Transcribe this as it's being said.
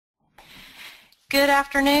Good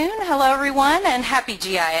afternoon. Hello everyone and happy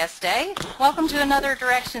GIS Day. Welcome to another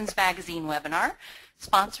Directions Magazine webinar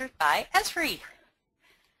sponsored by Esri.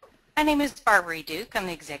 My name is Barbara Duke. I'm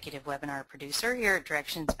the Executive Webinar Producer here at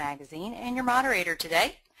Directions Magazine and your moderator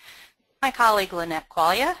today. My colleague Lynette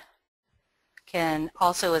Qualia can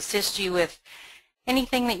also assist you with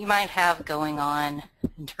anything that you might have going on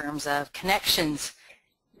in terms of connections.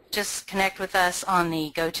 Just connect with us on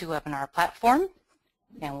the GoToWebinar platform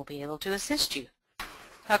and we'll be able to assist you.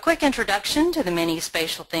 A quick introduction to the many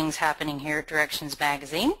spatial things happening here at Directions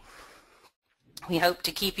Magazine. We hope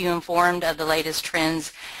to keep you informed of the latest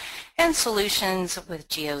trends and solutions with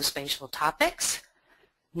geospatial topics,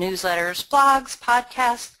 newsletters, blogs,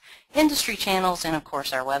 podcasts, industry channels, and of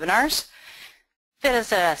course our webinars.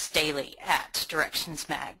 Visit us daily at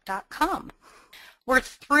directionsmag.com. We're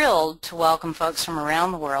thrilled to welcome folks from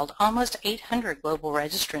around the world, almost 800 global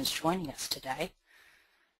registrants joining us today.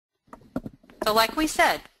 So like we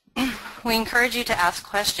said, we encourage you to ask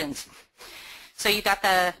questions. So you got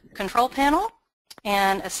the control panel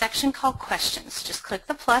and a section called questions. Just click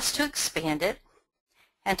the plus to expand it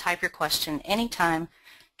and type your question anytime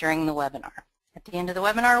during the webinar. At the end of the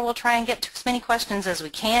webinar, we'll try and get to as many questions as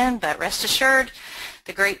we can, but rest assured,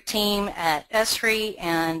 the great team at Esri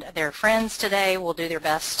and their friends today will do their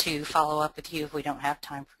best to follow up with you if we don't have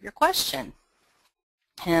time for your question.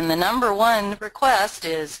 And the number one request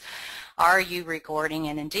is, are you recording?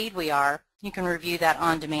 And indeed we are. You can review that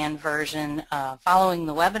on-demand version following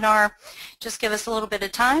the webinar. Just give us a little bit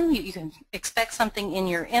of time. You can expect something in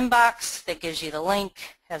your inbox that gives you the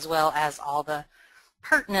link as well as all the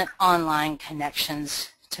pertinent online connections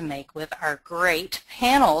to make with our great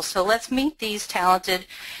panel. So let's meet these talented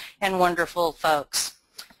and wonderful folks.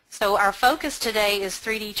 So our focus today is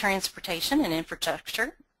 3D transportation and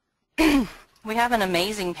infrastructure. We have an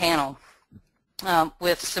amazing panel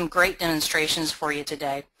with some great demonstrations for you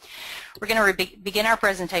today. We're going to begin our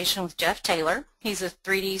presentation with Geoff Taylor. He's a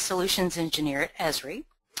 3D solutions engineer at Esri.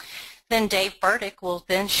 Then Dave Burdick will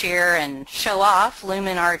then share and show off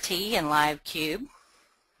LumenRT and LiveCube.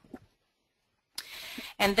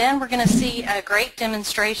 And then we're going to see a great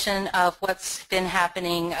demonstration of what's been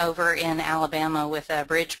happening over in Alabama with a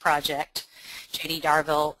bridge project. J.D.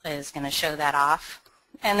 Darville is going to show that off.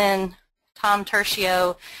 And then Tom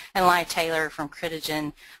Tercio and Lai Taylor from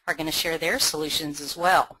Critigen are going to share their solutions as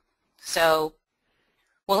well. So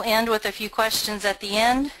we'll end with a few questions at the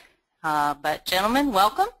end. But gentlemen,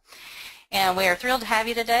 welcome. And we are thrilled to have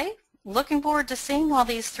you today. Looking forward to seeing all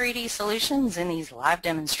these 3D solutions in these live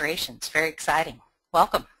demonstrations. Very exciting.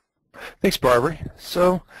 Welcome. Thanks, Barbara.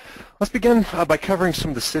 So let's begin by covering some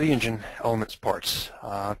of the CityEngine elements parts.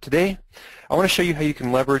 Today, I want to show you how you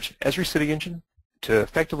can leverage Esri CityEngine to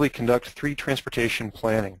effectively conduct 3D transportation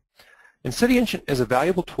planning. And CityEngine is a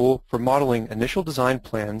valuable tool for modeling initial design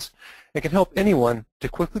plans and can help anyone to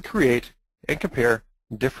quickly create and compare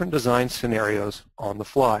different design scenarios on the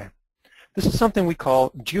fly. This is something we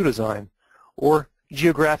call GeoDesign or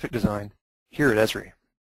geographic design here at Esri.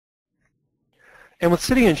 And with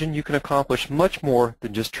CityEngine, you can accomplish much more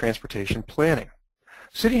than just transportation planning.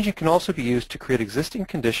 CityEngine can also be used to create existing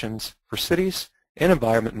conditions for cities and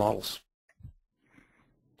environment models.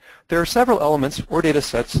 There are several elements or data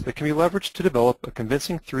sets that can be leveraged to develop a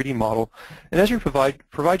convincing 3D model, and Esri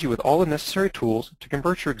provide you with all the necessary tools to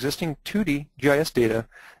convert your existing 2D GIS data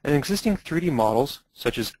and existing 3D models,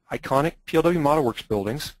 such as iconic PLW ModelWorks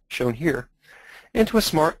buildings, shown here, into a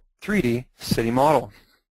smart 3D city model.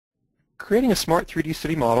 Creating a smart 3D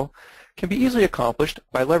city model can be easily accomplished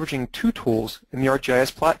by leveraging two tools in the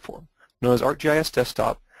ArcGIS platform, known as ArcGIS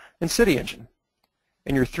Desktop and CityEngine,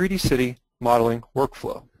 and your 3D city modeling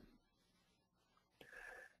workflow.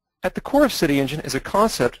 At the core of CityEngine is a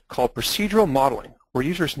concept called procedural modeling, where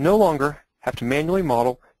users no longer have to manually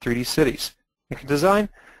model 3D cities and can design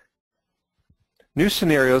new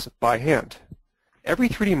scenarios by hand. Every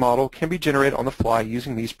 3D model can be generated on the fly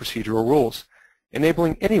using these procedural rules,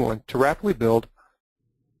 enabling anyone to rapidly build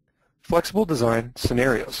flexible design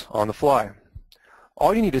scenarios on the fly.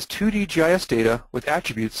 All you need is 2D GIS data with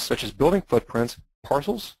attributes such as building footprints,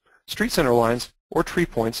 parcels, street center lines, or tree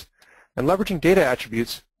points, and leveraging data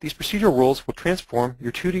attributes, these procedural rules will transform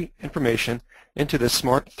your 2D information into this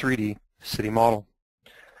smart 3D city model.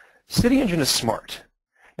 CityEngine is smart,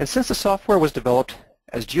 and since the software was developed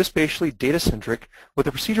as geospatially data-centric with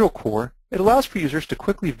a procedural core, it allows for users to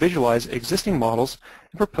quickly visualize existing models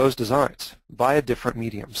and propose designs via different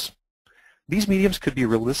mediums. These mediums could be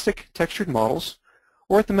realistic textured models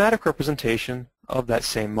or a thematic representation of that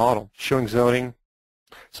same model, showing zoning,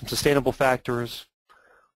 some sustainable factors,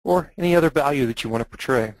 or any other value that you want to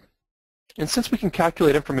portray. And since we can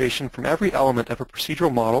calculate information from every element of a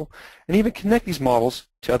procedural model and even connect these models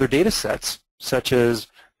to other data sets, such as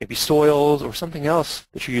maybe soils or something else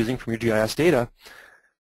that you're using from your GIS data,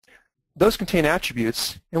 those contain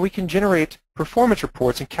attributes, and we can generate performance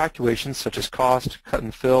reports and calculations such as cost, cut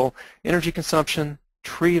and fill, energy consumption,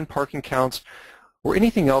 tree and parking counts, or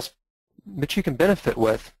anything else that you can benefit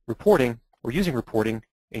with reporting or using reporting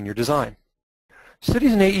in your design.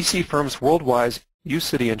 Cities and AEC firms worldwide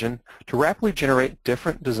use CityEngine to rapidly generate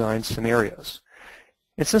different design scenarios.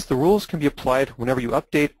 And since the rules can be applied whenever you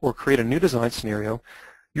update or create a new design scenario,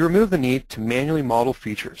 you remove the need to manually model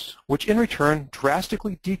features, which in return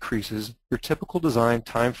drastically decreases your typical design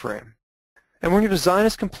time frame. And when your design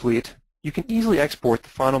is complete, you can easily export the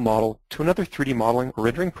final model to another 3D modeling or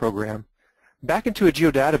rendering program, back into a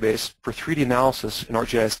geodatabase for 3D analysis in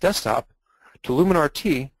ArcGIS Desktop, to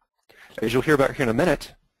LumenRT, as you'll hear about here in a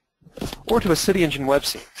minute, or to a CityEngine web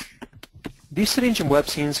scene. These CityEngine web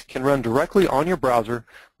scenes can run directly on your browser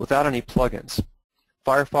without any plugins.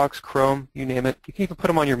 Firefox, Chrome, you name it. You can even put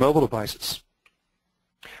them on your mobile devices.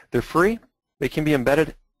 They're free. They can be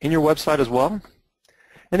embedded in your website as well.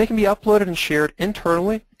 And they can be uploaded and shared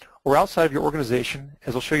internally or outside of your organization,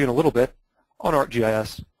 as I'll show you in a little bit, on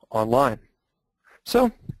ArcGIS Online.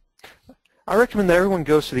 So I recommend that everyone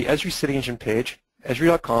goes to the Esri CityEngine page,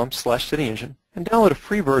 esri.com/CityEngine, and download a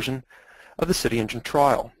free version of the CityEngine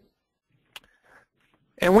trial.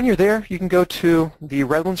 And when you're there, you can go to the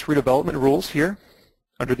Redlands Redevelopment Rules here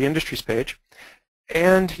under the Industries page,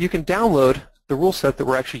 and you can download the rule set that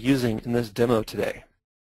we're actually using in this demo today.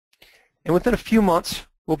 And within a few months,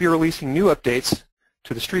 we'll be releasing new updates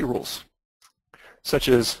to the street rules, such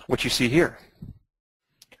as what you see here.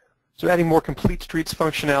 So adding more complete streets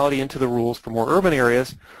functionality into the rules for more urban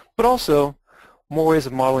areas, but also more ways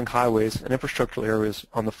of modeling highways and infrastructural areas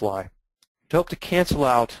on the fly to help to cancel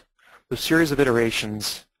out the series of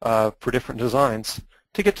iterations for different designs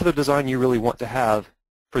to get to the design you really want to have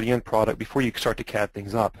for the end product before you start to CAD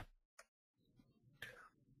things up.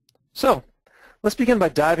 So let's begin by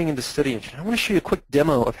diving into CityEngine. I want to show you a quick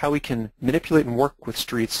demo of how we can manipulate and work with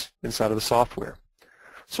streets inside of the software.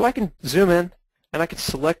 So I can zoom in and I can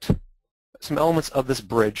select some elements of this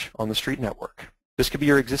bridge on the street network. This could be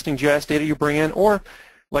your existing GIS data you bring in, or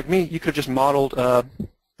like me, you could have just modeled the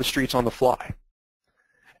streets on the fly.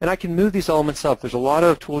 And I can move these elements up. There's a lot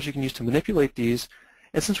of tools you can use to manipulate these,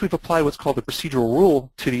 and since we've applied what's called the procedural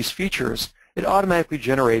rule to these features, it automatically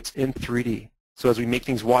generates in 3D. So as we make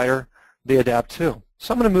things wider, they adapt too.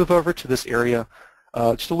 So I'm going to move over to this area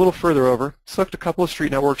just a little further over, select a couple of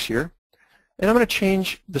street networks here, and I'm going to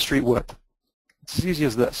change the street width. It's as easy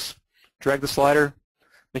as this. Drag the slider,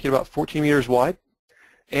 make it about 14 meters wide,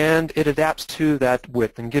 and it adapts to that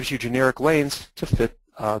width and gives you generic lanes to fit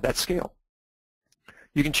that scale.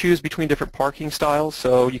 You can choose between different parking styles,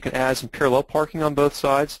 so you can add some parallel parking on both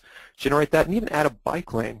sides, generate that, and even add a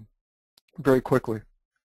bike lane very quickly. I'm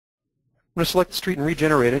going to select the street and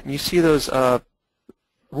regenerate it, and you see those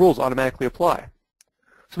rules automatically apply.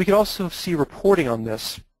 So we can also see reporting on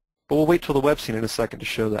this, but we'll wait till the web scene in a second to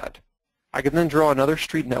show that. I can then draw another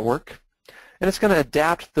street network, and it's going to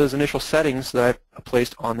adapt those initial settings that I've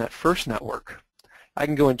placed on that first network. I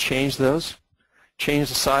can go and change those, change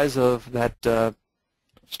the size of that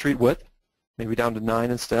street width, maybe down to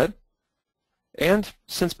 9 instead. And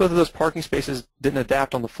since both of those parking spaces didn't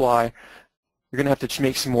adapt on the fly, you're going to have to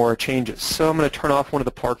make some more changes. So I'm going to turn off one of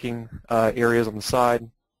the parking areas on the side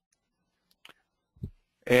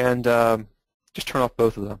and just turn off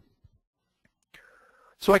both of them.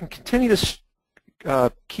 So I can continue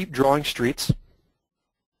to keep drawing streets,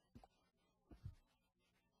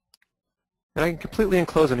 and I can completely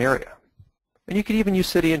enclose an area. And you could even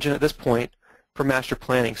use CityEngine at this point for master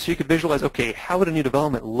planning. So you could visualize, okay, how would a new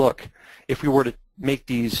development look if we were to make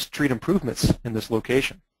these street improvements in this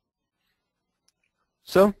location?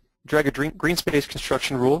 So drag a green space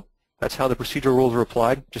construction rule. That's how the procedural rules are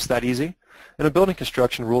applied, just that easy. And a building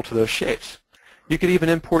construction rule to those shapes. You could even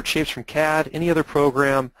import shapes from CAD, any other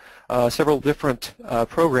program, several different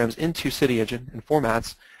programs into CityEngine and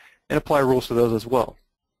formats, and apply rules to those as well.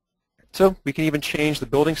 So we can even change the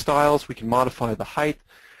building styles, we can modify the height,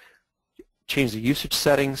 change the usage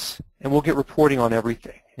settings, and we'll get reporting on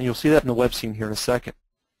everything. And you'll see that in the web scene here in a second.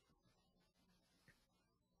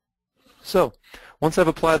 So once I've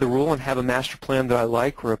applied the rule and have a master plan that I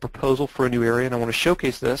like or a proposal for a new area and I want to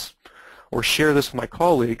showcase this or share this with my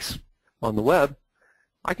colleagues on the web,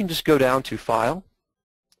 I can just go down to File,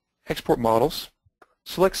 Export Models,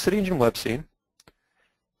 select CityEngine Web Scene,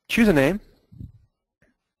 choose a name,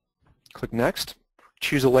 click Next,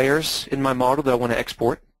 choose the layers in my model that I want to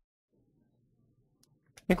export,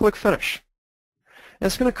 and click Finish. And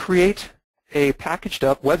it's going to create a packaged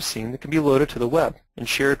up web scene that can be loaded to the web and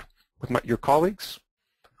shared with your colleagues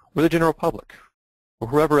or the general public or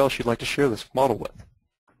whoever else you'd like to share this model with.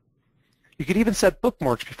 You could even set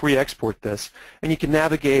bookmarks before you export this, and you can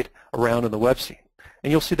navigate around in the web scene. And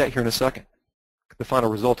you'll see that here in a second, the final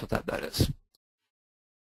result of that is.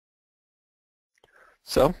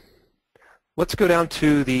 So let's go down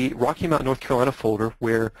to the Rocky Mount, North Carolina folder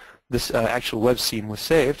where this actual web scene was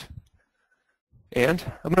saved. And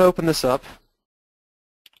I'm going to open this up,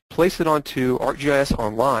 place it onto ArcGIS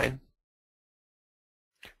Online,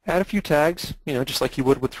 add a few tags, just like you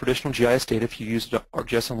would with traditional GIS data if you used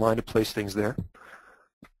ArcGIS Online to place things there.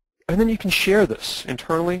 And then you can share this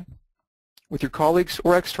internally with your colleagues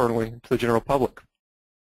or externally to the general public.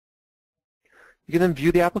 You can then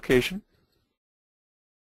view the application.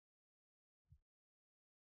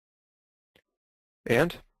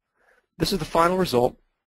 And this is the final result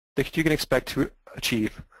that you can expect to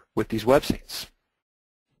achieve with these web scenes.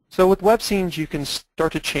 So with web scenes, you can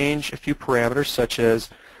start to change a few parameters, such as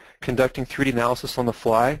conducting 3D analysis on the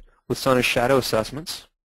fly with sun and shadow assessments.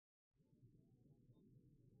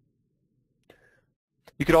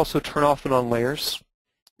 You could also turn off and on layers.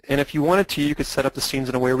 And if you wanted to, you could set up the scenes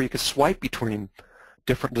in a way where you could swipe between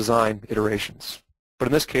different design iterations. But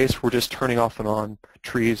in this case, we're just turning off and on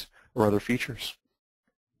trees or other features.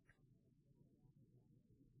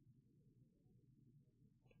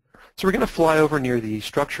 So we're going to fly over near the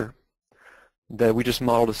structure that we just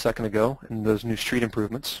modeled a second ago in those new street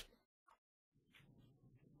improvements.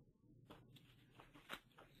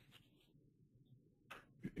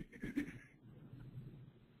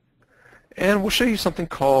 And we'll show you something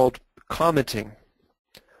called commenting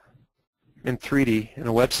in 3D in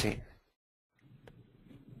a web scene.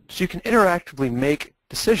 So you can interactively make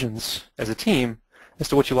decisions as a team as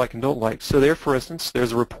to what you like and don't like. So there, for instance,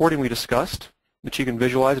 there's a reporting we discussed that you can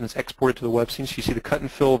visualize, and it's exported to the web scene. So you see the cut and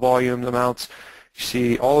fill volume amounts, you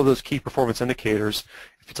see all of those key performance indicators,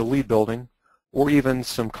 if it's a lead building, or even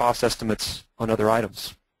some cost estimates on other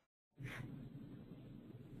items.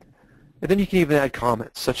 And then you can even add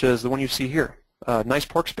comments, such as the one you see here, nice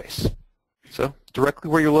park space. So directly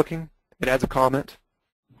where you're looking, it adds a comment,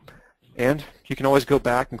 and you can always go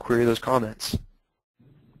back and query those comments.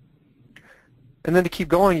 And then to keep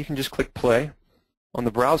going, you can just click play on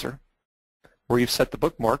the browser where you've set the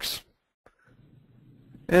bookmarks,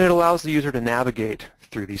 and it allows the user to navigate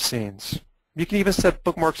through these scenes. You can even set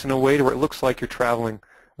bookmarks in a way to where it looks like you're traveling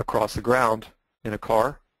across the ground in a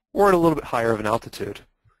car or at a little bit higher of an altitude,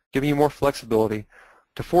 giving you more flexibility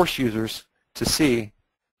to force users to see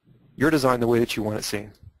your design the way that you want it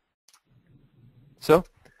seen. So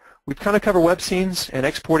we've kind of covered web scenes and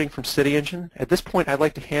exporting from CityEngine. At this point, I'd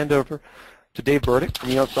like to hand over to Dave Burdick from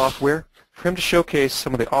ALDOT Software for him to showcase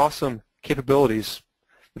some of the awesome capabilities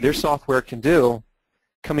that their software can do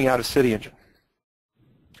coming out of CityEngine.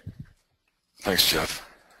 Thanks, Geoff.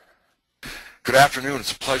 Good afternoon.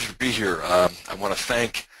 It's a pleasure to be here. I want to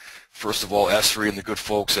thank, first of all, Esri and the good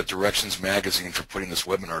folks at Directions Magazine for putting this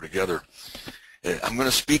webinar together. I'm going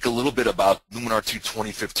to speak a little bit about LumenRT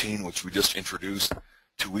 2015, which we just introduced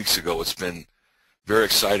 2 weeks ago. It's been very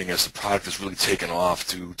exciting as the product has really taken off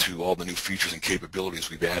to all the new features and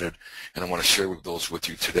capabilities we've added, and I want to share those with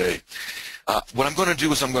you today. What I'm going to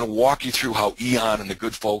do is I'm going to walk you through how Eon and the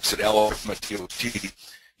good folks at ALDOT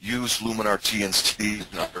use LumenRT and City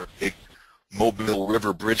in our big Mobile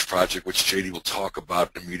River Bridge project, which JD will talk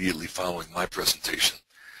about immediately following my presentation.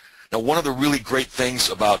 Now, one of the really great things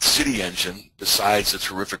about CityEngine, besides the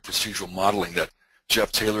terrific procedural modeling that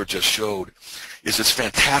Geoff Taylor just showed, is its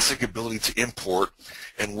fantastic ability to import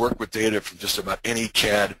and work with data from just about any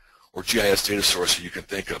CAD or GIS data source that you can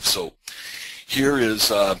think of. So here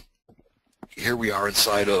we are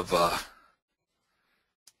inside of the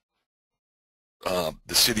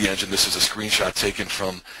CityEngine. This is a screenshot taken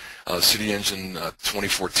from CityEngine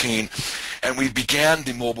 2014, and we began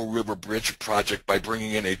the Mobile River Bridge project by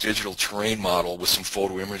bringing in a digital terrain model with some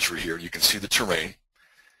photo imagery here. You can see the terrain.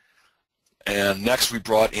 And next we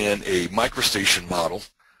brought in a microstation model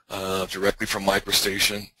directly from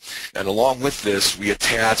microstation, and along with this we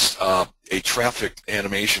attached a traffic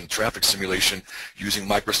animation, traffic simulation using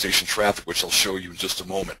microstation traffic, which I'll show you in just a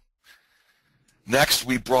moment. Next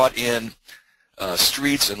we brought in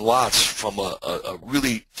streets and lots from a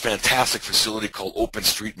really fantastic facility called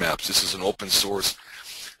OpenStreetMaps. This is an open source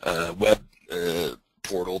web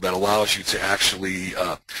portal that allows you to actually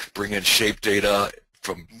bring in shape data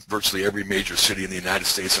from virtually every major city in the United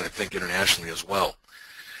States, and I think internationally as well.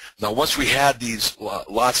 Now, once we had these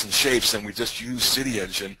lots and shapes, then we just used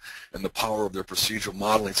CityEngine and the power of their procedural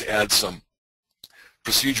modeling to add some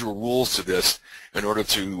procedural rules to this in order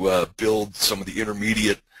to build some of the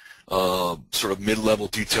intermediate sort of mid-level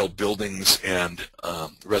detailed buildings and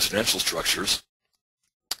residential structures.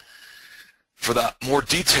 For the more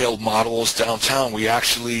detailed models downtown, we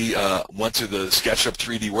actually went to the SketchUp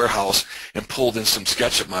 3D warehouse and pulled in some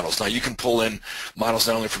SketchUp models. Now you can pull in models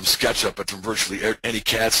not only from SketchUp but from virtually any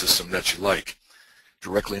CAD system that you like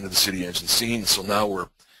directly into the CityEngine scene. So now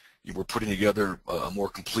we're putting together a more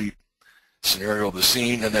complete scenario of the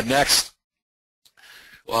scene. And then next,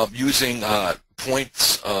 using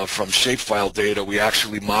points from shapefile data, we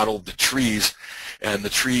actually modeled the trees, and the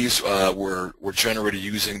trees were generated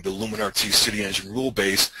using the LumenRT CityEngine rule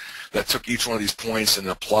base that took each one of these points and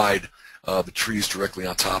applied the trees directly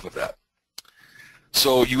on top of that.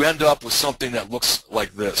 So you end up with something that looks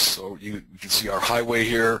like this. So you can see our highway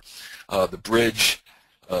here, the bridge,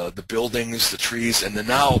 the buildings, the trees, and then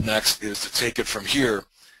now next is to take it from here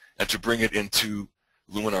and to bring it into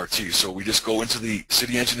LumenRT. So we just go into the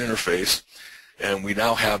CityEngine interface, and we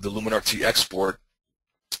now have the LumenRT export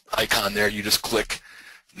icon there. You just click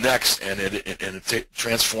next, and it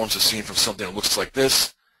transforms the scene from something that looks like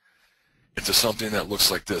this into something that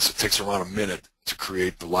looks like this. It takes around a minute to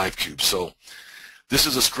create the live cube. So this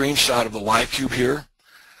is a screenshot of the live cube here.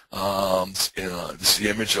 This is the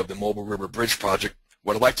image of the Mobile River Bridge project.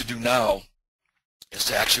 What I'd like to do now is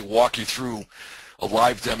to actually walk you through a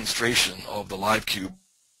live demonstration of the live cube.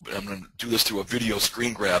 I'm going to do this through a video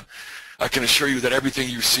screen grab. I can assure you that everything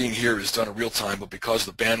you're seeing here is done in real time, but because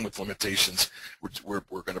of the bandwidth limitations, we're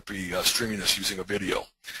going to be streaming this using a video.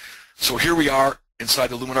 So here we are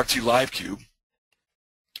inside the LumenRT Live Cube,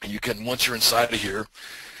 and you can, once you're inside of here,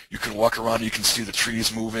 you can walk around, you can see the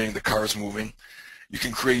trees moving, the cars moving. You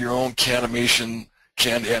can create your own canned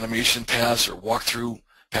animation paths or walkthrough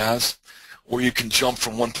paths, or you can jump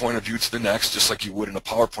from one point of view to the next, just like you would in a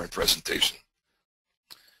PowerPoint presentation.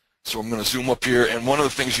 So I'm going to zoom up here, and one of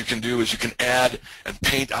the things you can do is you can add and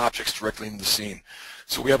paint objects directly into the scene.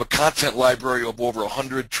 So we have a content library of over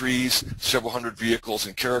 100 trees, several hundred vehicles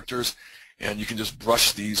and characters, and you can just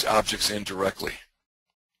brush these objects in directly.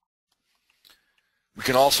 We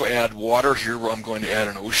can also add water here, where I'm going to add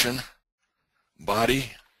an ocean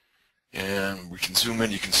body, and we can zoom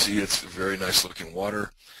in. You can see it's a very nice looking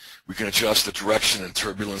water. We can adjust the direction and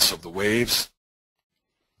turbulence of the waves,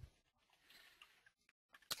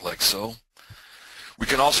 like so. We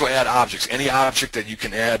can also add objects. Any object that you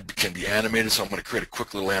can add can be animated, so I'm going to create a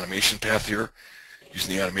quick little animation path here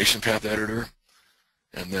using the animation path editor,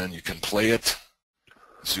 and then you can play it,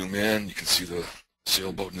 zoom in, you can see the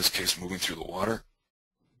sailboat in this case moving through the water.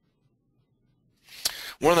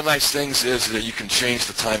 One of the nice things is that you can change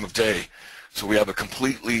the time of day. So we have a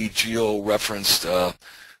completely geo-referenced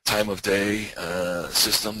time of day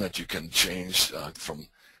system that you can change from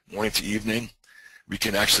morning to evening. We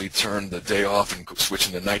can actually turn the day off and switch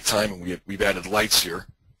into nighttime, and we've added lights here.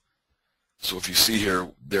 So if you see here,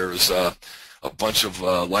 there's a bunch of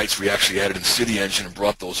lights we actually added in CityEngine and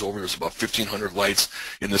brought those over. There's about 1,500 lights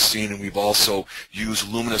in the scene, and we've also used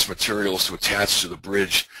luminous materials to attach to the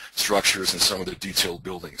bridge structures and some of the detailed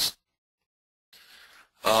buildings.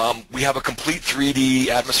 We have a complete 3D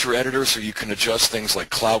atmosphere editor, so you can adjust things like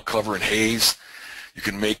cloud cover and haze. You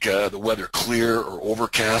can make the weather clear or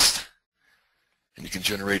overcast, and you can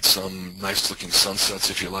generate some nice looking sunsets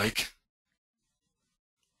if you like.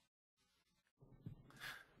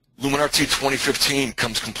 LumenRT 2015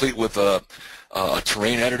 comes complete with a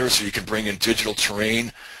terrain editor, so you can bring in digital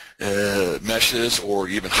terrain meshes or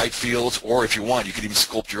even height fields, or if you want, you can even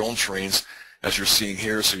sculpt your own terrains as you're seeing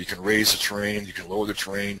here. So you can raise the terrain, you can lower the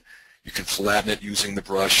terrain, you can flatten it using the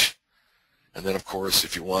brush, and then of course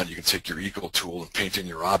if you want, you can take your eco tool and paint in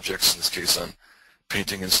your objects. In this case I'm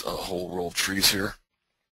painting in a whole row of trees here.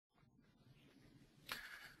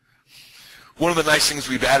 One of the nice things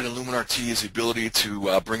we've added in LumenRT is the ability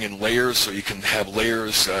to bring in layers, so you can have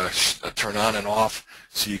layers turn on and off,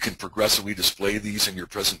 so you can progressively display these in your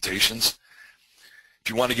presentations. If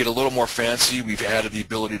you want to get a little more fancy, we've added the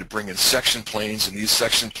ability to bring in section planes, and these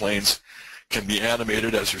section planes can be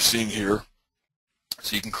animated as you're seeing here,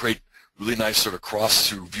 so you can create really nice sort of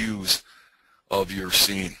cross-through views of your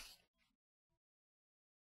scene.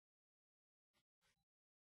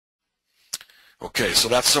 Okay, so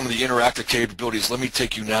that's some of the interactive capabilities. Let me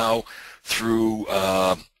take you now through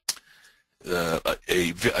a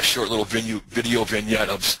short little video vignette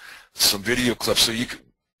of some video clips. So you can,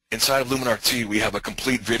 inside of LumenRT, we have a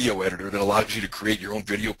complete video editor that allows you to create your own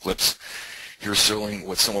video clips. Here's showing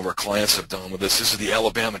what some of our clients have done with this. This is the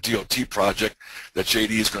Alabama DOT project that JD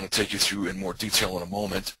is going to take you through in more detail in a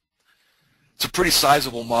moment. It's a pretty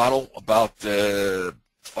sizable model, about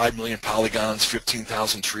 5 million polygons,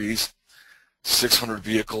 15,000 trees, 600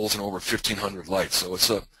 vehicles, and over 1,500 lights. So it's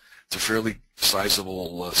a fairly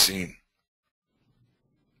sizable scene.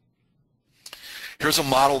 Here's a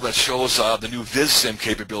model that shows the new VisSim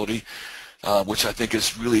capability, which I think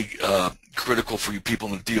is really critical for you people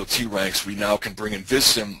in the DOT ranks. We now can bring in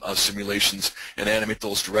VisSim simulations and animate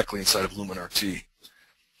those directly inside of LumenRT.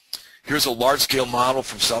 Here's a large-scale model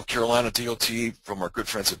from South Carolina DOT from our good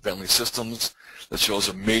friends at Bentley Systems that shows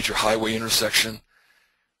a major highway intersection.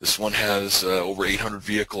 This one has over 800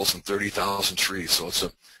 vehicles and 30,000 trees, so it's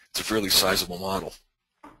a fairly sizable model.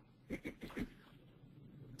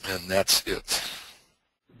 And that's it.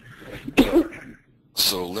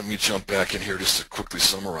 So let me jump back in here just to quickly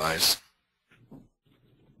summarize.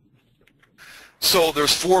 So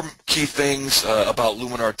there's 4 key things about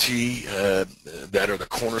LumenRT that are the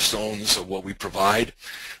cornerstones of what we provide.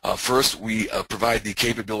 First, we provide the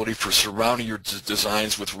capability for surrounding your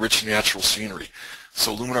designs with rich natural scenery.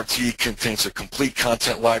 So LumenRT contains a complete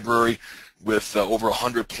content library with over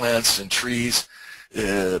 100 plants and trees,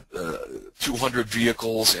 200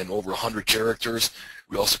 vehicles, and over 100 characters.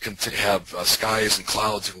 We also can have skies and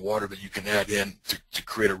clouds and water that you can add in to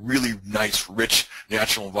create a really nice, rich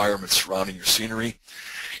natural environment surrounding your scenery.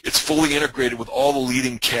 It's fully integrated with all the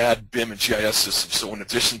leading CAD, BIM, and GIS systems. So in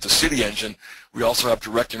addition to CityEngine, we also have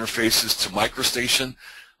direct interfaces to MicroStation,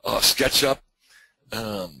 SketchUp,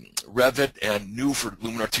 Revit, and new for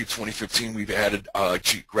LumenRT 2015, we've added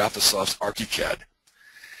Graphisoft's ArchiCAD.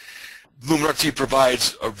 LumenRT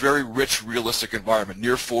provides a very rich, realistic environment,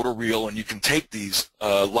 near photoreal, and you can take these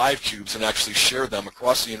live cubes and actually share them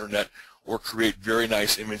across the internet or create very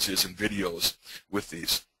nice images and videos with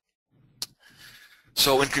these.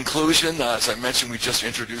 So in conclusion, as I mentioned, we just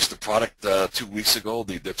introduced the product 2 weeks ago,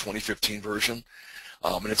 the 2015 version,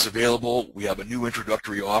 and it's available. We have a new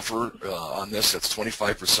introductory offer on this that's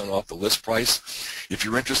 25% off the list price. If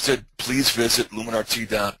you're interested, please visit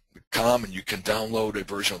lumenrt.com and you can download a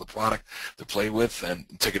version of the product to play with and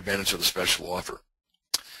take advantage of the special offer.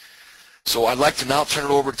 So I'd like to now turn it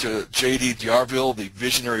over to J.D. D'Arville, the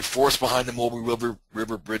visionary force behind the Mobile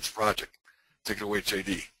River Bridge project. Take it away,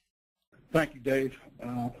 J.D. Thank you, Dave.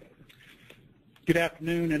 Good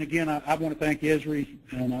afternoon, and again, I want to thank Esri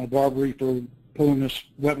and Barbary for pulling this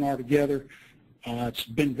webinar together. It's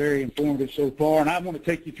been very informative so far, and I want to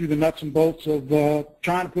take you through the nuts and bolts of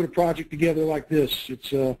trying to put a project together like this.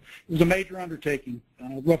 It was a major undertaking.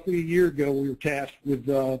 Roughly a year ago, we were tasked with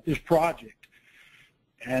this project,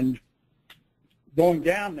 and going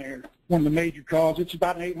down there, one of the major causes, it's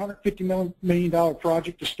about an $850 million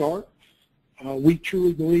project to start. We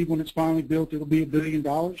truly believe when it's finally built, it'll be $1 billion.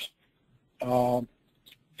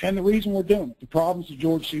 And the reason we're doing it, the problem's the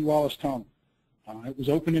George C. Wallace Tunnel. It was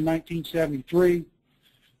opened in 1973.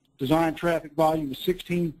 Design traffic volume was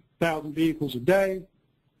 16,000 vehicles a day,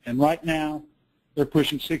 and right now they're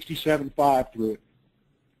pushing 67.5 through it.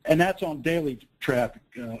 And that's on daily traffic.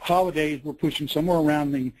 Holidays, we're pushing somewhere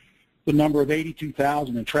around the number of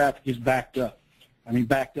 82,000, and traffic is backed up. I mean,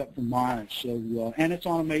 backed up for miles. So, and it's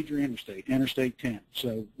on a major interstate, Interstate 10.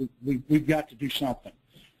 So we've got to do something.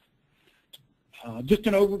 Just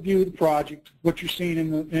an overview of the project. What you're seeing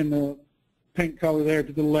in the pink color there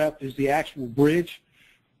to the left is the actual bridge.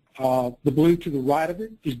 The blue to the right of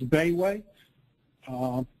it is the bayway.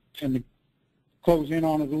 And to close in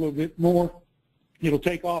on it a little bit more, it'll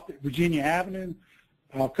take off at Virginia Avenue,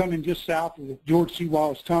 come in just south of the George C.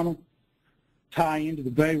 Wallace Tunnel, tie into the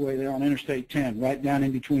bayway there on Interstate 10, right down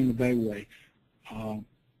in between the bayway.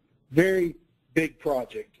 Very big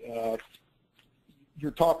project.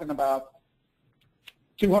 You're talking about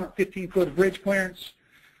 215 foot of bridge clearance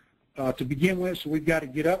to begin with, so we've got to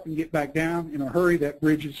get up and get back down in a hurry. That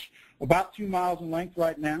bridge is about 2 miles in length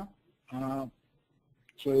right now.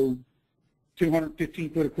 So 215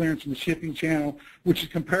 foot of clearance in the shipping channel, which is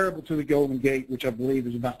comparable to the Golden Gate, which I believe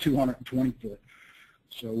is about 220 foot.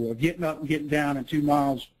 So getting up and getting down in 2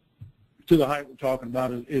 miles to the height we're talking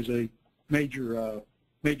about is a major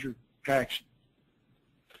action.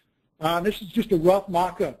 This is just a rough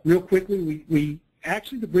mock-up. Real quickly,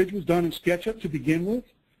 actually the bridge was done in SketchUp to begin with.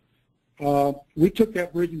 We took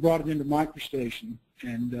that bridge and brought it into MicroStation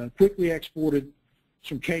and quickly exported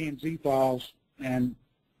some K and Z files and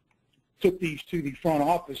took these to the front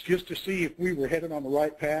office just to see if we were headed on the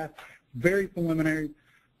right path. Very preliminary,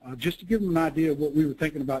 just to give them an idea of what we were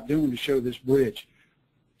thinking about doing to show this bridge.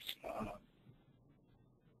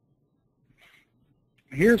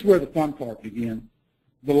 Here's where the fun part began,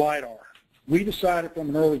 the LiDAR. We decided from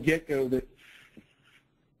an early get-go that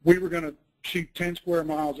we were going to shoot 10 square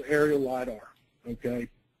miles of aerial LiDAR, okay?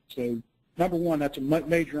 So number one, that's a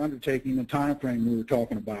major undertaking in the time frame we were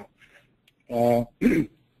talking about.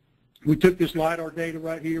 We took this LiDAR data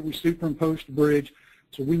right here, we superimposed the bridge,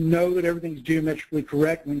 so we know that everything's geometrically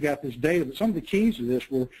correct when we got this data. But some of the keys to this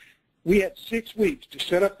were we had 6 weeks to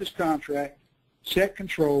set up this contract, set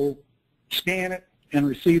control, scan it, and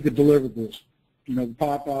receive the deliverables, you know, the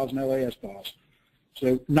POD files and LAS files.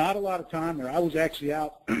 So not a lot of time there. I was actually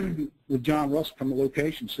out with John Russell from the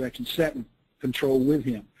location section setting control with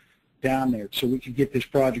him down there so we could get this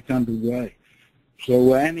project underway.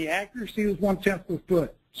 So, and the accuracy was 1/10 of a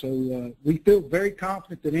foot. So we feel very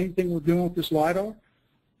confident that anything we're doing with this LiDAR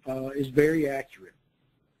is very accurate.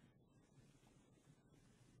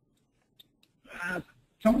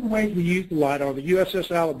 Some of the ways we use the LiDAR, the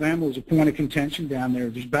USS Alabama was a point of contention down there.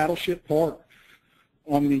 There's Battleship Park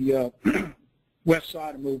on the west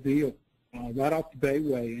side of Mobile, right off the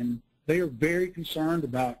Bayway, and they are very concerned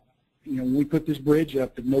about, you know, when we put this bridge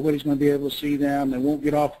up, that nobody's going to be able to see them, they won't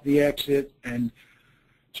get off the exit, and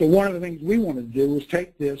so one of the things we wanted to do was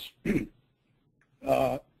take this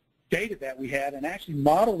data that we had and actually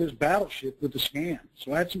model this battleship with the scan.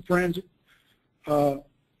 So I had some friends at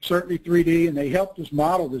Certainly 3D, and they helped us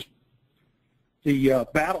model this, the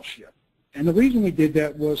battleship. And the reason we did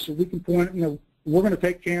that was so we can point, you know, we're going to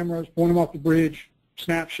take cameras, point them off the bridge,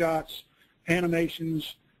 snapshots,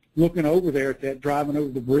 animations, looking over there at that, driving over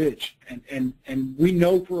the bridge. And we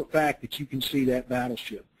know for a fact that you can see that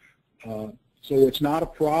battleship. So it's not a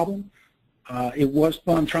problem. It was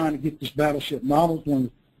fun trying to get this battleship modeled, one of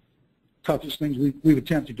the toughest things we've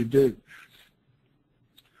attempted to do.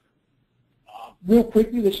 Real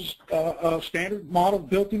quickly, this is a standard model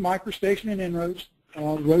built in microstation and inroads.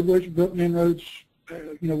 Roadways are built in inroads.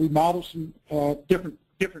 You know, we model some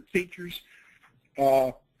different features.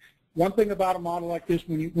 One thing about a model like this,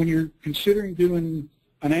 when you're considering doing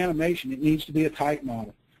an animation, it needs to be a tight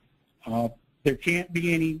model. There can't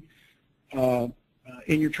be any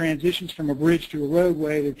in your transitions from a bridge to a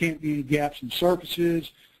roadway. There can't be any gaps in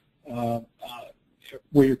surfaces.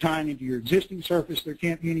 Where you're tying into your existing surface, there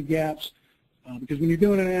can't be any gaps. Because when you're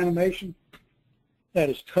doing an animation, that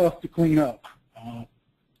is tough to clean up.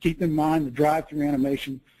 Keep in mind the drive-through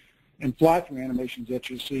animation and fly-through animations that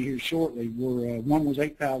you'll see here shortly were, one was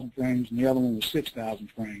 8,000 frames and the other one was 6,000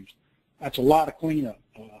 frames. That's a lot of cleanup.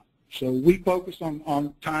 So we focused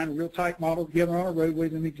on tying a real tight model together on our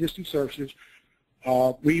roadways and existing surfaces.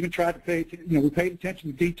 We even tried to pay, we paid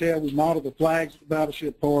attention to detail. We modeled the flags at the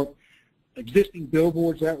Battleship Park, existing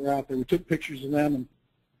billboards that were out there. We took pictures of them and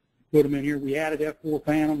put them in here. We added F-4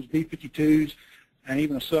 Phantoms, B-52s, and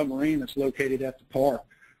even a submarine that's located at the park,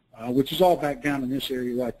 which is all back down in this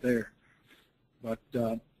area right there. But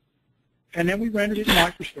and then we rendered it in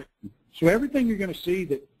microstation. So everything you're going to see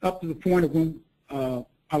that up to the point of when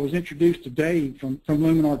I was introduced to Dave from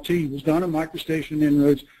LumenRT was done in microstation and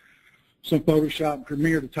inroads, some Photoshop and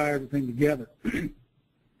Premiere to tie everything together.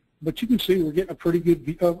 But you can see we're getting a pretty good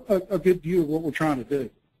view, a good view of what we're trying to do.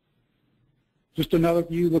 Just another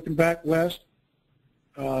view looking back west,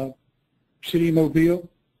 City of Mobile.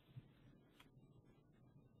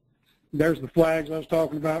 There's the flags I was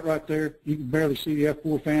talking about right there. You can barely see the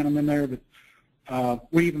F-4 Phantom in there, but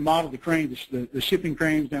we even modeled the cranes, the shipping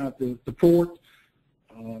cranes down at the port,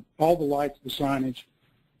 all the lights, the signage.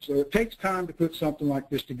 So it takes time to put something like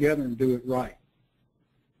this together and do it right.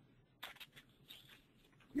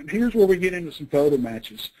 And here's where we get into some photo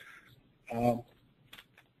matches.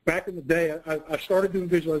 Back in the day, I started doing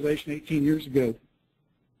visualization 18 years ago.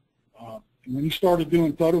 And when you started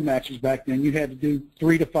doing photo matches back then, you had to do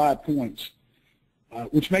 3 to 5 points,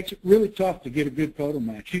 which makes it really tough to get a good photo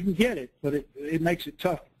match. You can get it, but it makes it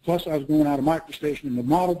tough. Plus, I was going out of microstation in the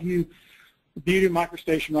model view. The beauty of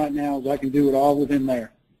microstation right now is I can do it all within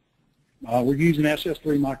there. We're using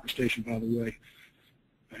SS3 microstation, by the way.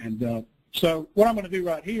 And so what I'm going to do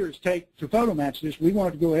right here is to photo match this, we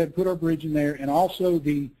wanted to go ahead and put our bridge in there and also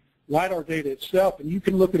the LiDAR data itself. And you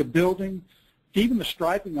can look at a building, even the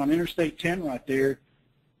striping on Interstate 10 right there,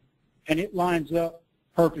 and it lines up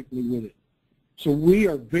perfectly with it. So we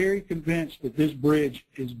are very convinced that this bridge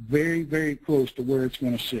is very, very close to where it's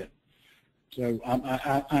going to sit. So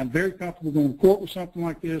I'm very comfortable going to court with something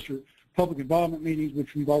like this or public involvement meetings,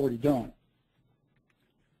 which we've already done.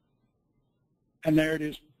 And there it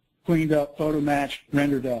is, cleaned up, photo matched,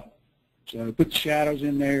 rendered up. So put the shadows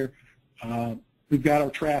in there. We've got our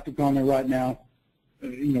traffic on there right now,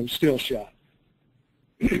 still shot.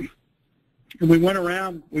 And we went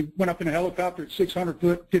around, we went up in a helicopter at 600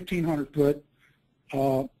 foot, 1,500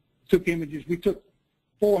 foot, took images. We took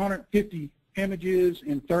 450 images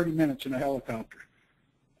in 30 minutes in a helicopter.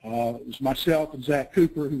 It was myself and Zach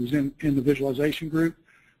Cooper, who was in the visualization group,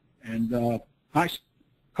 And nice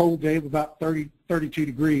cold day of about 32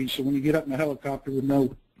 degrees. So when you get up in a helicopter with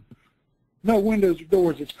no windows or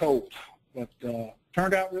doors, it's cold. But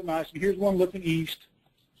turned out real nice. And here's one looking east.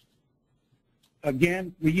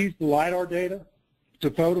 Again, we used the LiDAR data to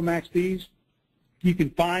photomax these. You can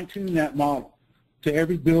fine-tune that model to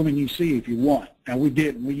every building you see if you want. And we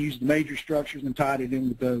did. And we used the major structures and tied it in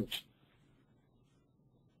with those.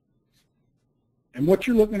 And what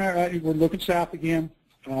you're looking at, right, we're looking south again,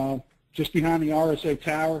 just behind the RSA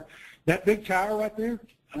tower. That big tower right there,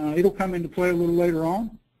 it'll come into play a little later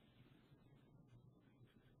on.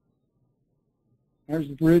 There's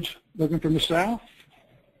the bridge looking from the south.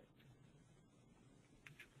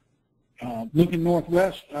 Looking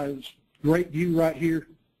northwest, great view right here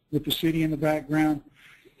with the city in the background.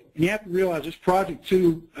 And you have to realize this project,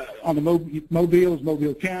 too, on the Mobile is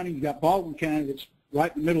Mobile County. You got Baldwin County that's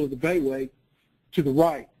right in the middle of the Bayway to the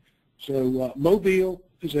right. So Mobile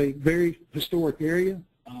is a very historic area.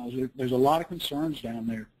 There's a lot of concerns down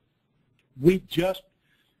there. We just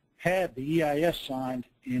had the EIS signed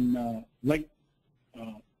in late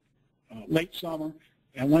summer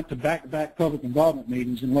and went to back-to-back public involvement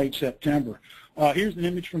meetings in late September. Here's an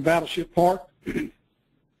image from Battleship Park.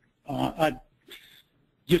 I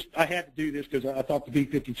had to do this because I thought the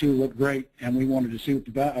B-52 looked great, and we wanted to see what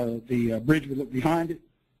the bridge would look behind it.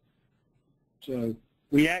 So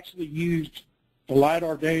we actually used the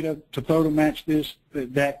LiDAR data to photo match this.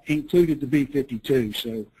 That included the B-52,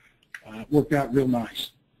 so it worked out real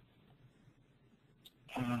nice.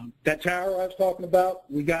 That tower I was talking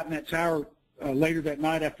about, we got in that tower later that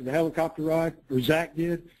night after the helicopter ride, or Zach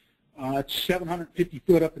did. It's 750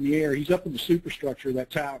 foot up in the air. He's up in the superstructure of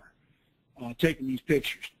that tower taking these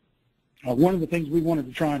pictures. One of the things we wanted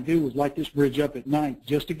to try and do was light this bridge up at night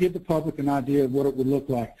just to give the public an idea of what it would look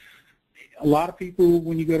like. A lot of people,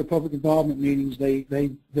 when you go to public involvement meetings,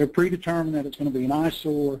 they're predetermined that it's going to be an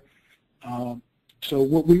eyesore. So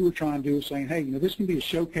what we were trying to do is saying, hey, this can be a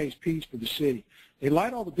showcase piece for the city. They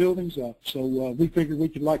light all the buildings up, so we figured we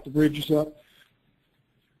could light the bridges up.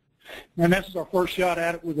 And this is our first shot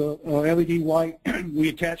at it with a LED light. We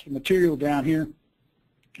attached the material down here,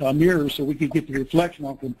 mirrors, so we could get the reflection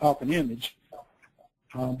off an image.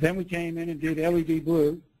 Then we came in and did LED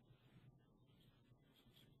blue.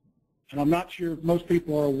 And I'm not sure if most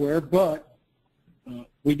people are aware, but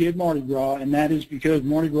we did Mardi Gras, and that is because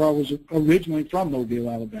Mardi Gras was originally from Mobile,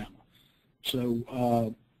 Alabama.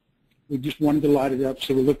 So we just wanted to light it up,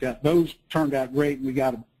 so we looked at those. Turned out great, and we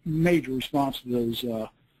got a major response to those,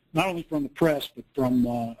 not only from the press, but from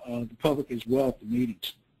the public as well at the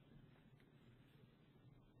meetings.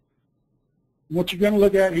 What you're going to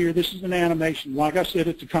look at here, this is an animation. Like I said,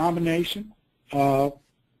 it's a combination of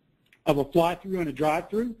a fly-through and a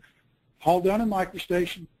drive-through, all done in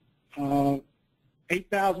MicroStation.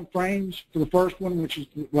 8,000 frames for the first one, which is,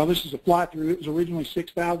 well, this is a fly-through. It was originally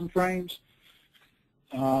 6,000 frames.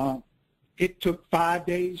 It took 5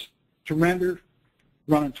 days to render,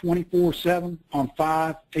 running 24/7 on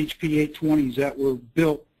 5 HP 820s that were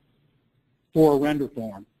built for a render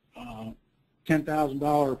farm.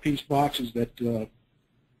 $10,000 a piece boxes that did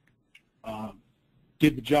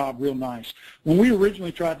the job real nice. When we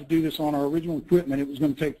originally tried to do this on our original equipment, it was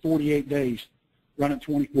going to take 48 days running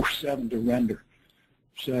 24/7 to render.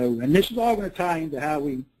 So, and this is all going to tie into how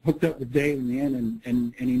we hooked up with Dave in the end,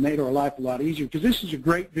 and he made our life a lot easier, because this is a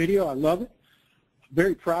great video. I love it. I'm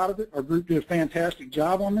very proud of it. Our group did a fantastic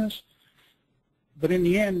job on this. But in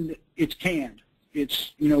the end, it's canned.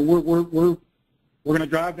 It's, we're going to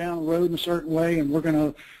drive down the road in a certain way, and we're going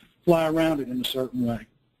to fly around it in a certain way.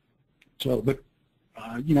 So, but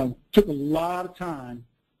took a lot of time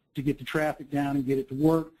to get the traffic down and get it to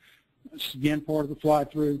work. It's, again, part of the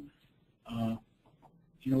fly-through.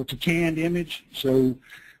 It's a canned image, so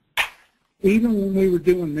even when we were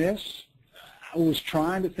doing this, I was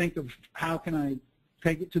trying to think of how can I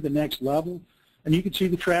take it to the next level. And you can see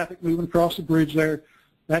the traffic moving across the bridge there.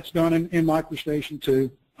 That's done in MicroStation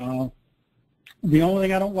too. The only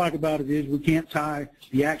thing I don't like about it is we can't tie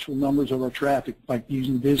the actual numbers of our traffic like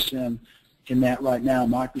using VisSim in that right now,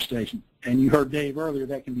 MicroStation. And you heard Dave earlier,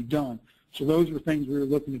 that can be done. So those are things we were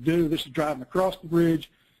looking to do. This is driving across the bridge.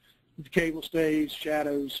 The cable stays,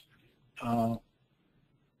 shadows.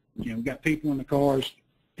 We've got people in the cars.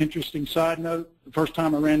 Interesting side note, the first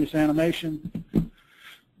time I ran this animation,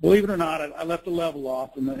 believe it or not, I left the level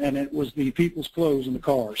off, and it was the people's clothes in the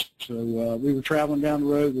cars. So we were traveling down the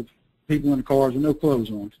road with people in the cars with no clothes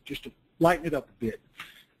on, just to lighten it up a bit.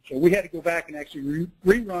 So we had to go back and actually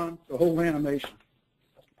rerun the whole animation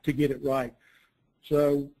to get it right.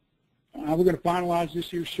 So we're going to finalize this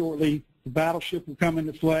here shortly. The battleship will come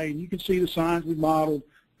into play, and you can see the signs we modeled.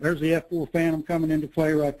 There's the F4 Phantom coming into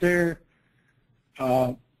play right there.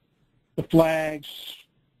 The flags,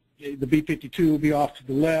 the B-52 will be off to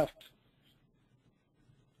the left,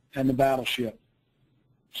 and the battleship.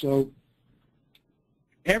 So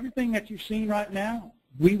everything that you've seen right now,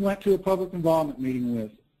 we went to a public involvement meeting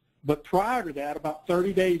with. But prior to that, about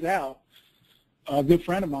 30 days out, a good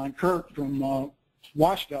friend of mine, Kurt from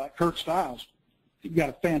WashDOT, Kurt Stiles, he's got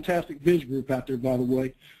a fantastic viz group out there, by the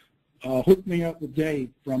way, hooked me up with Dave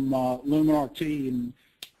from LumenRT, and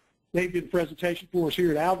Dave did a presentation for us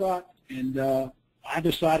here at ALDOT, and I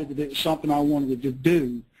decided that it was something I wanted to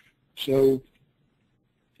do. So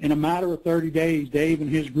in a matter of 30 days, Dave and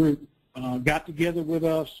his group got together with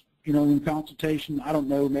us, you know, in consultation, I don't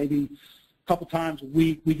know, maybe a couple times a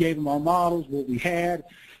week. We gave them our models, what we had.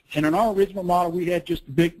 And in our original model, we had just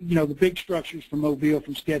the big, you know, the big structures from Mobile,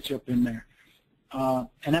 from SketchUp in there. And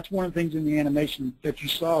that's one of the things in the animation that you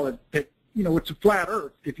saw, that you know, it's a flat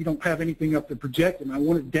earth if you don't have anything up to project. And I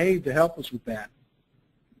wanted Dave to help us with that.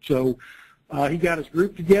 So he got his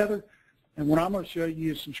group together. And what I'm going to show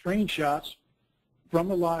you is some screenshots from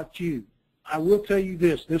the live cube. I will tell you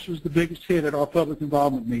this was the biggest hit at our public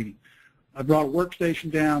involvement meeting. I brought a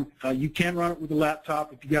workstation down. You can run it with a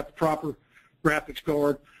laptop if you got the proper graphics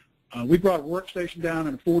card. We brought a workstation down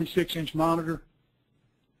and a 46-inch monitor,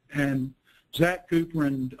 and Zach Cooper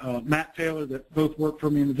and Matt Taylor, that both worked for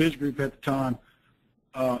me in the Viz group at the time,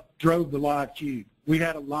 drove the live cube. We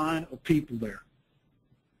had a line of people there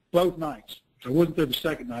both nights. So I wasn't there the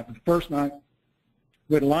second night, but the first night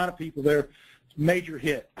we had a line of people there. Major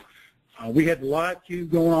hit. We had the live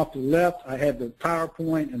cube going off to the left. I had the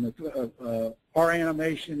PowerPoint and the our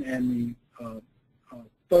animation and the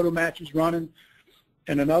photo matches running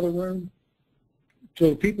in another room,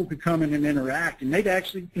 so people could come in and interact. And they'd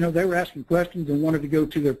actually, you know, they were asking questions and wanted to go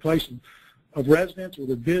to their place of residence or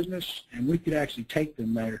their business, and we could actually take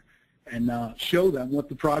them there and show them what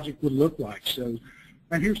the project would look like. So,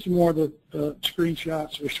 and here's some more of the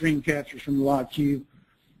screenshots or screen captures from the live cube.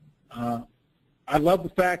 I love the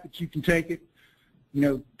fact that you can take it, you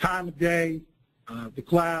know, time of day, the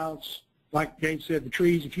clouds, like Dave said, the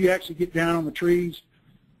trees. If you actually get down on the trees,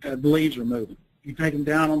 the leaves are moving. You take them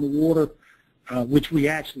down on the water, which we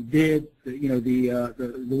actually did. You know, the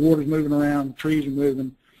water's moving around, the trees are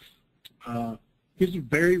moving. Gives a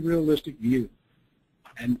very realistic view.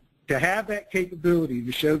 And to have that capability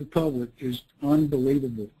to show the public is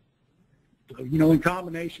unbelievable. You know, in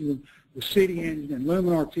combination with the CityEngine and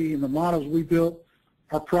LumenRT and the models we built,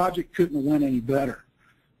 our project couldn't have went any better.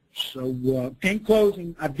 So in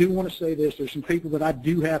closing, I do want to say this. There's some people that I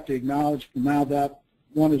do have to acknowledge from ALDOT.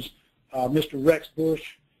 One is Mr. Rex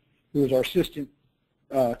Bush, who is our assistant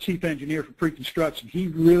chief engineer for pre-construction. He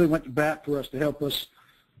really went to bat for us to help us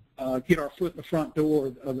get our foot in the front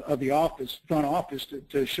door of the office, front office,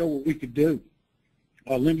 to show what we could do.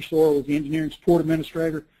 Lindy Sorrell was the engineering support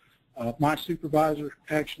administrator. My supervisor,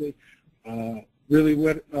 actually,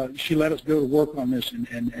 really she let us go to work on this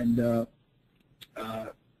and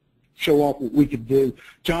show off what we could do.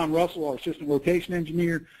 John Russell, our assistant location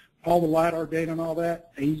engineer, all the LiDAR data and all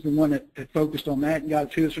that, he's the one that focused on that and got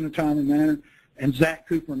it to us in a timely manner. And Zach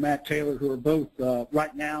Cooper and Matt Taylor, who are both,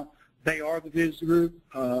 right now, they are the Viz group.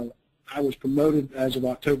 I was promoted as of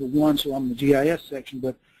October 1, so I'm in the GIS section,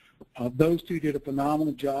 but those two did a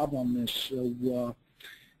phenomenal job on this. So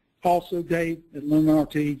also Dave at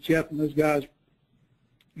LumenRT, Geoff and those guys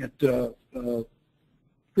at Critigen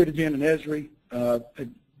and Esri,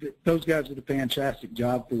 those guys did a fantastic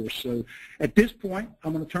job for us. So at this point,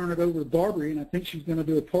 I'm going to turn it over to Barbary, and I think she's going to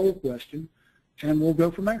do a poll question, and we'll go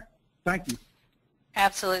from there. Thank you.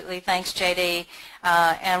 Absolutely. Thanks, JD.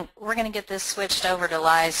 And we're going to get this switched over to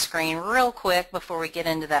Li's screen real quick before we get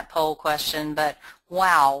into that poll question. But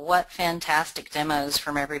wow, what fantastic demos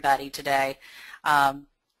from everybody today.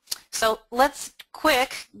 So let's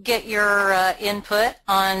quick get your input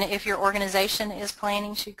on if your organization is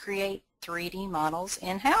planning to create 3D models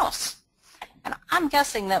in-house. And I'm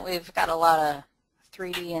guessing that we've got a lot of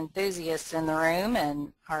 3D enthusiasts in the room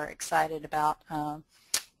and are excited about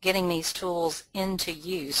getting these tools into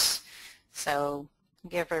use. So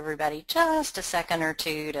give everybody just a second or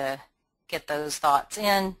two to get those thoughts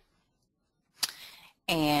in.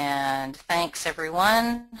 And thanks,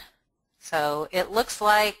 everyone. So it looks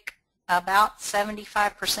like about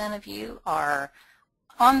 75% of you are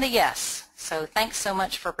on the yes. So thanks so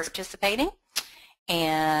much for participating.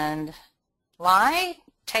 And Li,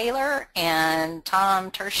 Taylor, and Tom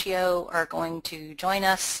Tercio are going to join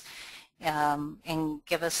us and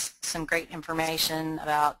give us some great information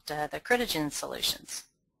about the Critigen solutions.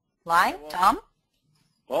 Li, Tom?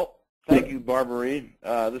 Well, Thank you, Barbary.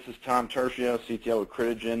 This is Tom Terfio, CTO at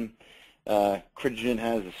Critigen. Critigen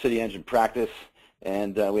has a CityEngine practice,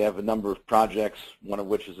 and we have a number of projects, one of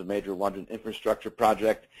which is a major London infrastructure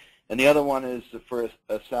project, and the other one is for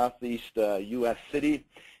a southeast U.S. city.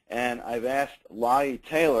 And I've asked Lai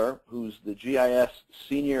Taylor, who's the GIS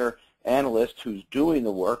senior analyst who's doing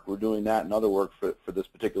the work, we're doing that and other work for this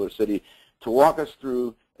particular city, to walk us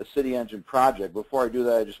through a CityEngine project. Before I do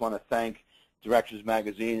that, I just want to thank Directions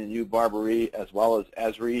Magazine and you, Barbary, as well as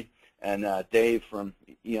Esri and Dave from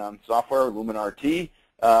Eon Software, LumenRT,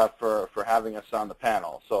 for having us on the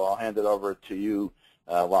panel. So I'll hand it over to you,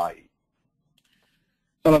 Lai.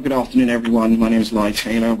 Hello, good afternoon, everyone. My name is Lai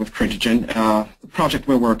Taylor with Critigen. The project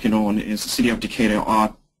we're working on is the City of Decatur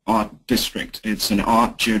Art District. It's an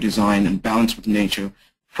art, geodesign, and balance with nature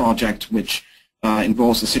project which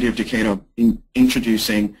involves the City of Decatur in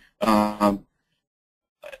introducing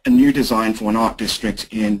a new design for an art district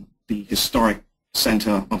in the historic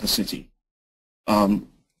center of the city. The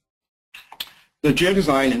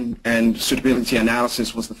geodesign and suitability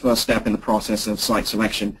analysis was the first step in the process of site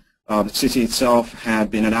selection. The city itself had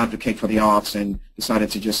been an advocate for the arts and decided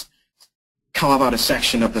to just carve out a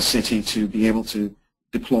section of the city to be able to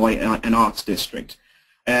deploy an arts district.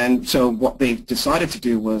 And so what they decided to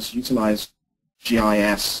do was utilize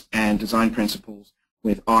GIS and design principles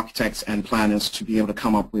with architects and planners to be able to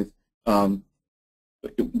come up with a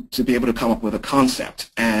concept.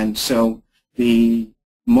 And so the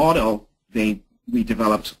model we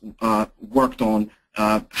developed worked on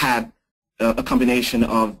had a combination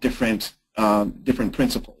of different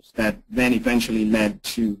principles that then eventually led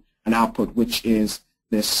to an output, which is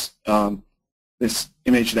this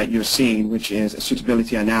image that you're seeing, which is a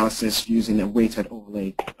suitability analysis using a weighted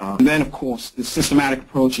overlay. And then, of course, the systematic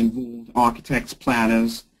approach involved architects,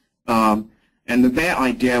 planners, and their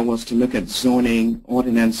idea was to look at zoning,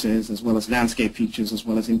 ordinances, as well as landscape features, as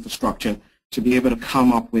well as infrastructure, to be able to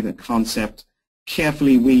come up with a concept,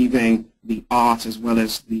 carefully weaving the art as well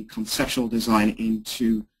as the conceptual design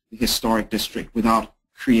into the historic district without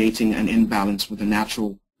creating an imbalance with the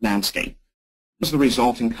natural landscape. What was the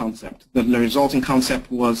resulting concept? The resulting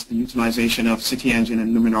concept was the utilization of CityEngine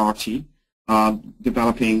and LumenRT,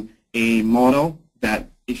 developing a model that,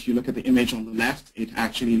 if you look at the image on the left, it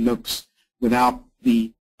actually looks without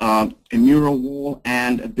a mural wall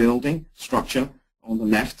and a building structure on the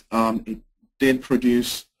left. It did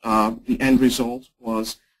produce the end result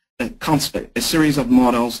was a series of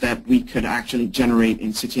models that we could actually generate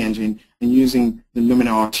in CityEngine and using the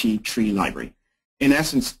LumenRT tree library. In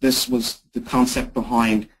essence, this was the concept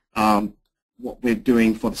behind what we're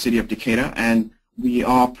doing for the City of Decatur, and we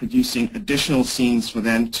are producing additional scenes for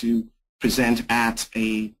them to present at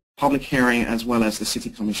a public hearing as well as the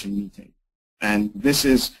City Commission meeting. And this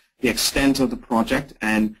is the extent of the project,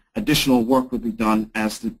 and additional work will be done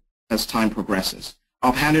as time progresses.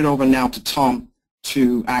 I'll hand it over now to Tom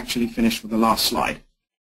to actually finish with the last slide.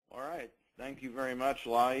 All right. Thank you very much,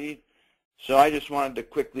 Lai. So I just wanted to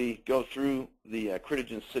quickly go through the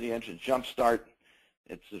Critigen CityEngine JumpStart.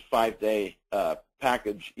 It's a 5-day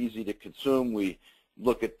package, easy to consume. We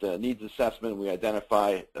look at the needs assessment. We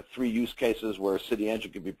identify 3 use cases where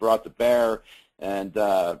CityEngine can be brought to bear, and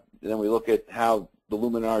then we look at how the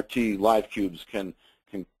LumenRT live cubes can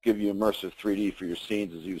give you immersive 3D for your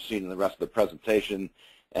scenes, as you've seen in the rest of the presentation.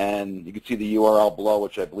 And you can see the URL below,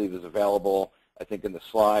 which I believe is available, I think, in the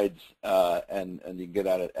slides, and you can get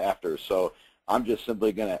at it after. So I'm just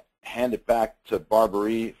simply going to hand it back to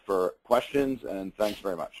Barbary for questions, and thanks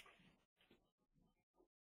very much.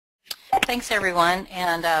 Thanks, everyone.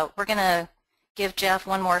 And we're going to give Geoff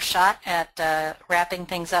one more shot at wrapping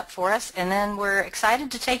things up for us, and then we're excited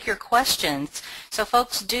to take your questions. So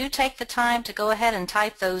folks, do take the time to go ahead and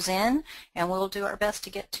type those in, and we'll do our best to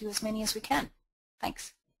get to as many as we can.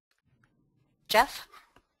 Thanks. Geoff?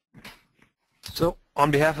 So on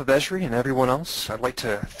behalf of Esri and everyone else, I'd like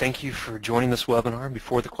to thank you for joining this webinar.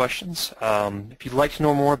 Before the questions, if you'd like to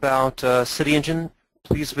know more about CityEngine,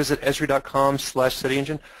 please visit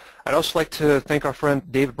esri.com/CityEngine. I'd also like to thank our friend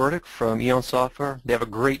David Burdick from Eon Software. They have a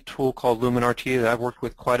great tool called LumenRT that I've worked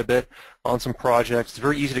with quite a bit on some projects. It's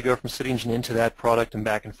very easy to go from CityEngine into that product and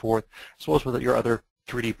back and forth, as well as with your other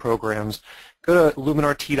 3D programs. Go to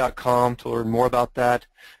lumenrt.com to learn more about that.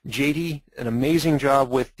 JD, an amazing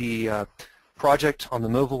job with the project on the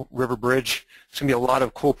Mobile River Bridge. There's going to be a lot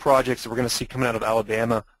of cool projects that we're going to see coming out of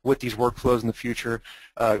Alabama with these workflows in the future.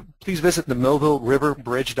 Please visit the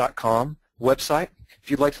mobileriverbridge.com website if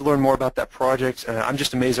you'd like to learn more about that project. I'm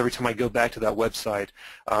just amazed every time I go back to that website,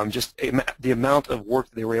 the amount of work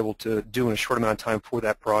that they were able to do in a short amount of time for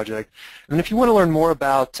that project. And then if you want to learn more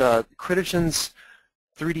about Critigen's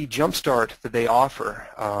 3D JumpStart that they offer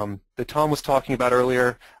that Tom was talking about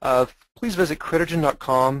earlier, please visit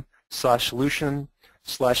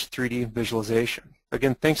critigen.com/solution/3D visualization.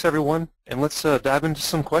 Again, thanks everyone, and let's dive into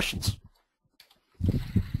some questions.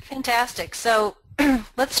 Fantastic. So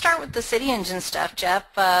let's start with the CityEngine stuff, Geoff.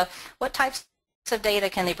 What types of data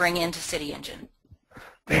can they bring into CityEngine?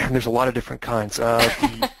 Man, there's a lot of different kinds.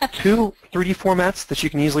 Two 3D formats that you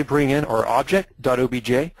can easily bring in are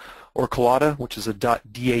object.obj or collada, which is a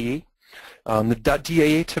 .dae. The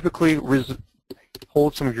 .dae typically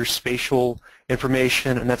holds some of your spatial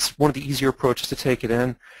information, and that's one of the easier approaches to take it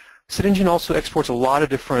in. CityEngine also exports a lot of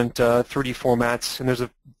different 3D formats, and there's a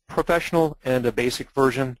professional and a basic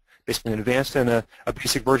version, basically an advanced and a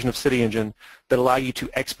basic version of CityEngine that allow you to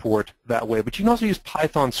export that way. But you can also use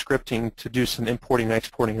Python scripting to do some importing and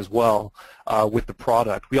exporting as well with the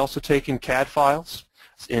product. We also take in CAD files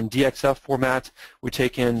in DXF format. We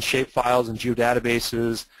take in shape files in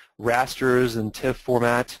geodatabases, rasters and TIFF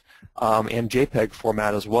format, and JPEG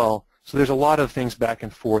format as well. So there's a lot of things back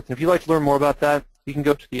and forth. And if you'd like to learn more about that, you can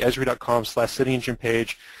go to the esri.com/CityEngine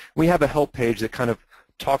page. We have a help page that kind of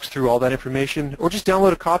talks through all that information, or just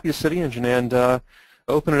download a copy of CityEngine and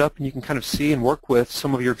open it up, and you can kind of see and work with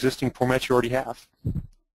some of your existing formats you already have.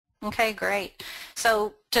 Okay, great.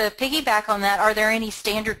 So to piggyback on that, are there any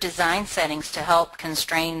standard design settings to help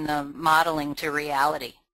constrain the modeling to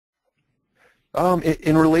reality?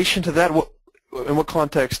 In relation to that, in what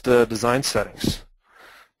context design settings?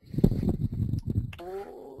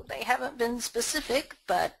 They haven't been specific,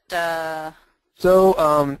 but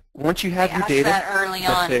so once you have your data, that early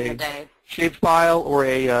on in the day. Shapefile or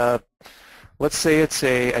let's say it's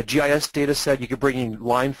a GIS data set, you can bring in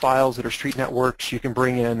line files that are street networks, you can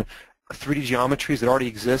bring in 3D geometries that already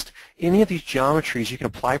exist. Any of these geometries, you can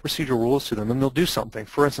apply procedural rules to them and they'll do something.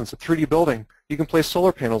 For instance, a 3D building, you can place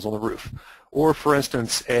solar panels on the roof. Or for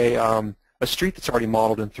instance, a street that's already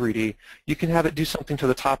modeled in 3D, you can have it do something to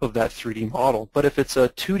the top of that 3D model. But if it's a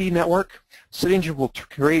 2D network, CityEngine will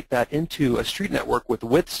create that into a street network with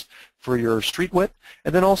widths for your street width,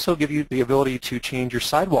 and then also give you the ability to change your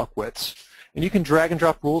sidewalk widths. And you can drag and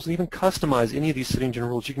drop rules and even customize any of these CityEngine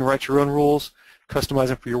rules. You can write your own rules, customize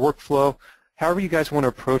them for your workflow, however you guys want to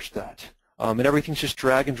approach that. And everything's just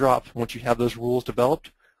drag and drop once you have those rules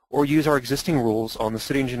developed, or use our existing rules on the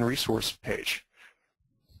CityEngine resource page.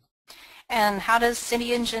 And how does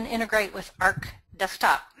CityEngine integrate with Arc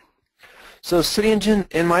Desktop? So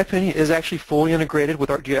CityEngine, in my opinion, is actually fully integrated with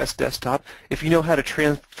ArcGIS Desktop if you know how to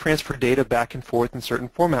transfer data back and forth in certain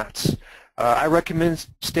formats. I recommend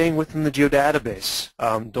staying within the geodatabase.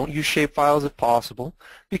 Don't use shapefiles if possible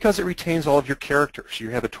because it retains all of your characters. You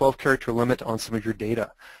have a 12-character limit on some of your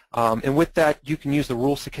data. And with that, you can use the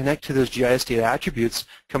rules to connect to those GIS data attributes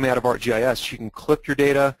coming out of ArcGIS. You can clip your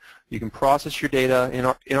data. You can process your data in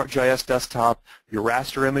ArcGIS Desktop. Your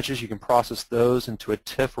raster images, you can process those into a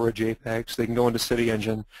TIFF or a JPEG so they can go into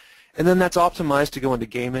CityEngine. And then that's optimized to go into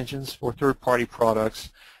game engines or third-party products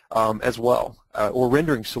as well, or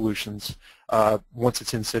rendering solutions once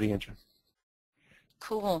it's in CityEngine.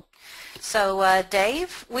 Cool. So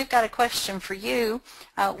Dave, we've got a question for you.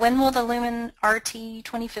 When will the LumenRT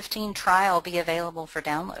 2015 trial be available for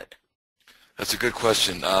download? That's a good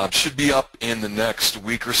question. Should be up in the next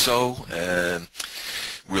week or so, and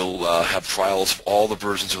we'll have trials of all the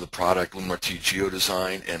versions of the product, LumenRT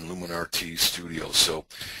GeoDesign and LumenRT Studio. So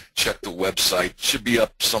check the website. Should be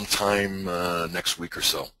up sometime next week or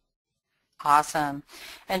so. Awesome.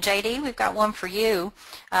 And JD, we've got one for you.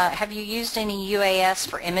 Have you used any UAS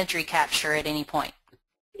for imagery capture at any point?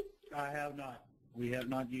 I have not. We have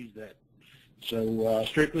not used that. So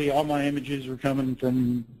strictly all my images are coming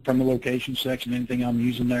from the location section, anything I'm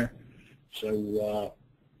using there. So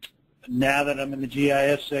now that I'm in the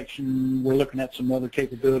GIS section, we're looking at some other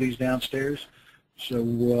capabilities downstairs.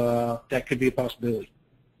 So that could be a possibility.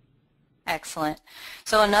 Excellent.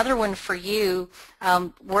 So another one for you,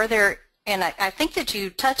 were there, and I think that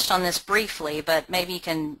you touched on this briefly, but maybe you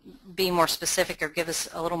can be more specific or give us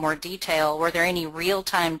a little more detail. Were there any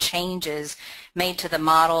real-time changes made to the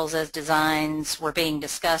models as designs were being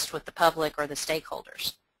discussed with the public or the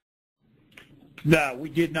stakeholders? No, we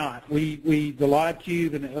did not. The live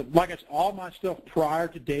cube, and like I said, all my stuff prior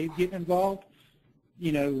to Dave getting involved,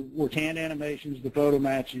 you know, were canned animations, the photo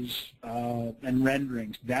matches, and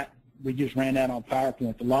renderings. That we just ran that on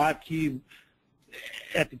PowerPoint. The live cube,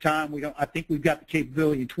 at the time, I think we've got the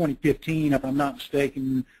capability in 2015, if I'm not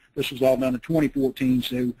mistaken. This was all done in 2014,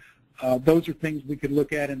 so those are things we could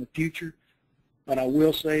look at in the future. But I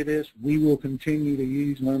will say this, we will continue to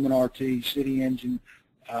use LumenRT, CityEngine.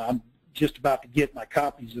 I'm just about to get my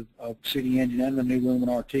copies of CityEngine and the new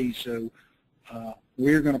LumenRT, so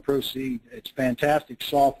we're going to proceed. It's fantastic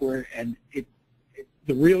software, and the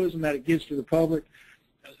realism that it gives to the public,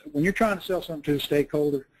 when you're trying to sell something to a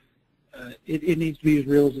stakeholder, it needs to be as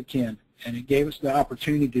real as it can. And it gave us the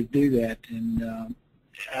opportunity to do that. And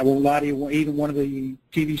I won't lie to you, even one of the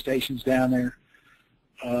TV stations down there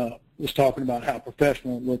was talking about how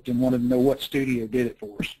professional it looked and wanted to know what studio did it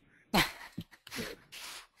for us.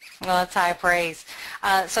 Well, that's high praise.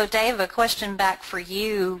 So Dave, a question back for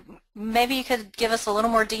you. Maybe you could give us a little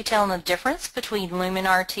more detail on the difference between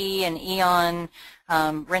LumenRT and Eon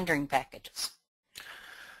rendering packages.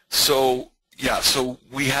 So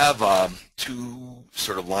we have two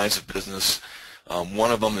sort of lines of business.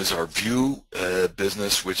 One of them is our View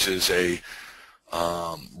business, which is a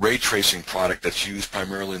ray tracing product that's used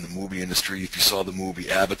primarily in the movie industry. If you saw the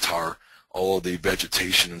movie Avatar, all of the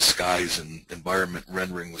vegetation and skies and environment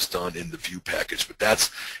rendering was done in the View package. But that's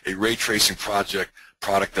a ray tracing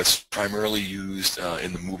product that's primarily used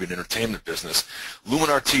in the movie and entertainment business.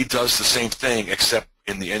 LumenRT does the same thing, except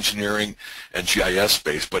in the engineering and GIS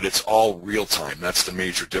space, but it's all real time. That's the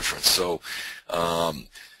major difference. So all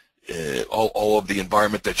of the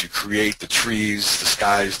environment that you create, the trees, the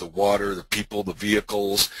skies, the water, the people, the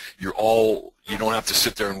vehicles, you don't have to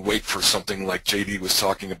sit there and wait for something like JD was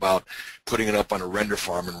talking about, putting it up on a render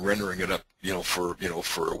farm and rendering it up, for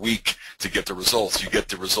a week to get the results. You get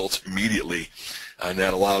the results immediately, and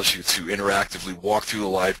that allows you to interactively walk through the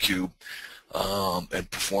live cube and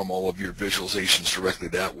perform all of your visualizations directly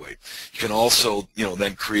that way. You can also,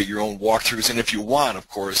 then create your own walkthroughs, and if you want, of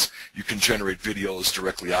course, you can generate videos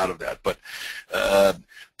directly out of that. But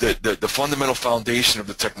the fundamental foundation of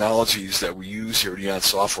the technologies that we use here at Eon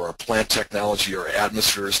Software, our plant technology, our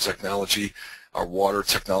atmospheres technology, our water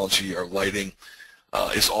technology, our lighting,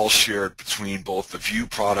 is all shared between both the View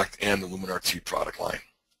product and the LumenRT product line.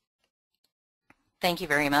 Thank you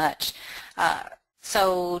very much.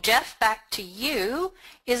 So Geoff, back to you.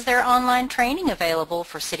 Is there online training available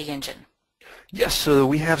for CityEngine? Yes, so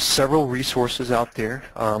we have several resources out there.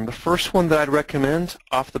 The first one that I'd recommend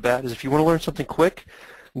off the bat is if you want to learn something quick,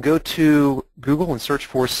 go to Google and search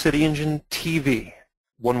for CityEngine TV,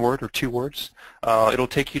 one word or two words. It'll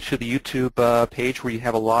take you to the YouTube page where you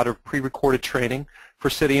have a lot of pre-recorded training for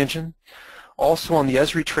CityEngine. Also on the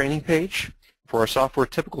Esri training page, for our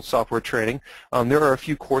typical software training, there are a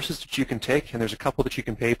few courses that you can take, and there's a couple that you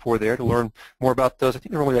can pay for there to learn more about those. I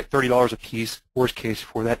think they're only like $30 a piece, worst case,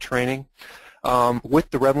 for that training. With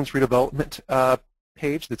the Redlands redevelopment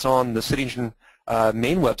page that's on the CityEngine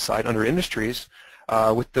main website under Industries,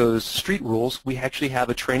 with those street rules, we actually have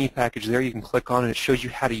a training package there you can click on, and it shows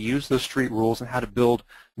you how to use those street rules and how to build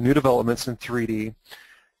new developments in 3D.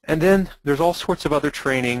 And then there's all sorts of other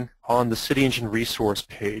training on the CityEngine resource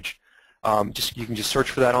page. You can just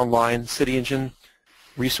search for that online, CityEngine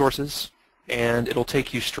resources, and it'll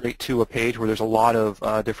take you straight to a page where there's a lot of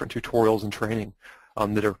different tutorials and training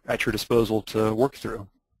that are at your disposal to work through.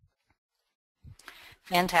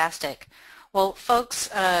 Fantastic. Well, folks,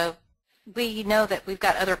 we know that we've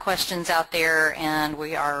got other questions out there, and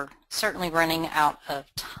we are certainly running out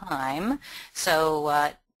of time.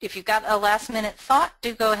 So if you've got a last-minute thought,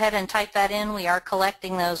 do go ahead and type that in. We are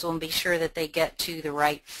collecting those. We'll be sure that they get to the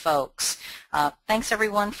right folks. Thanks,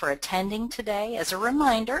 everyone, for attending today. As a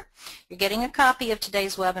reminder, you're getting a copy of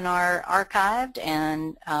today's webinar archived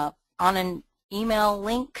and on an email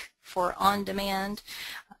link for on-demand.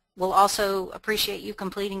 We'll also appreciate you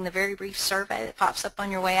completing the very brief survey that pops up on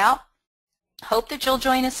your way out. Hope that you'll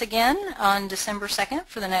join us again on December 2nd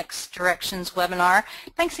for the next Directions webinar.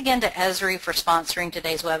 Thanks again to Esri for sponsoring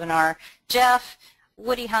today's webinar. Geoff,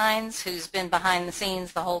 Woody Hines, who's been behind the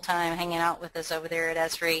scenes the whole time hanging out with us over there at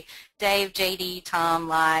Esri, Dave, JD, Tom,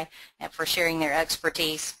 Lai, for sharing their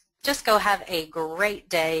expertise. Just go have a great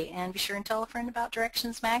day and be sure and tell a friend about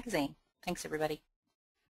Directions Magazine. Thanks, everybody.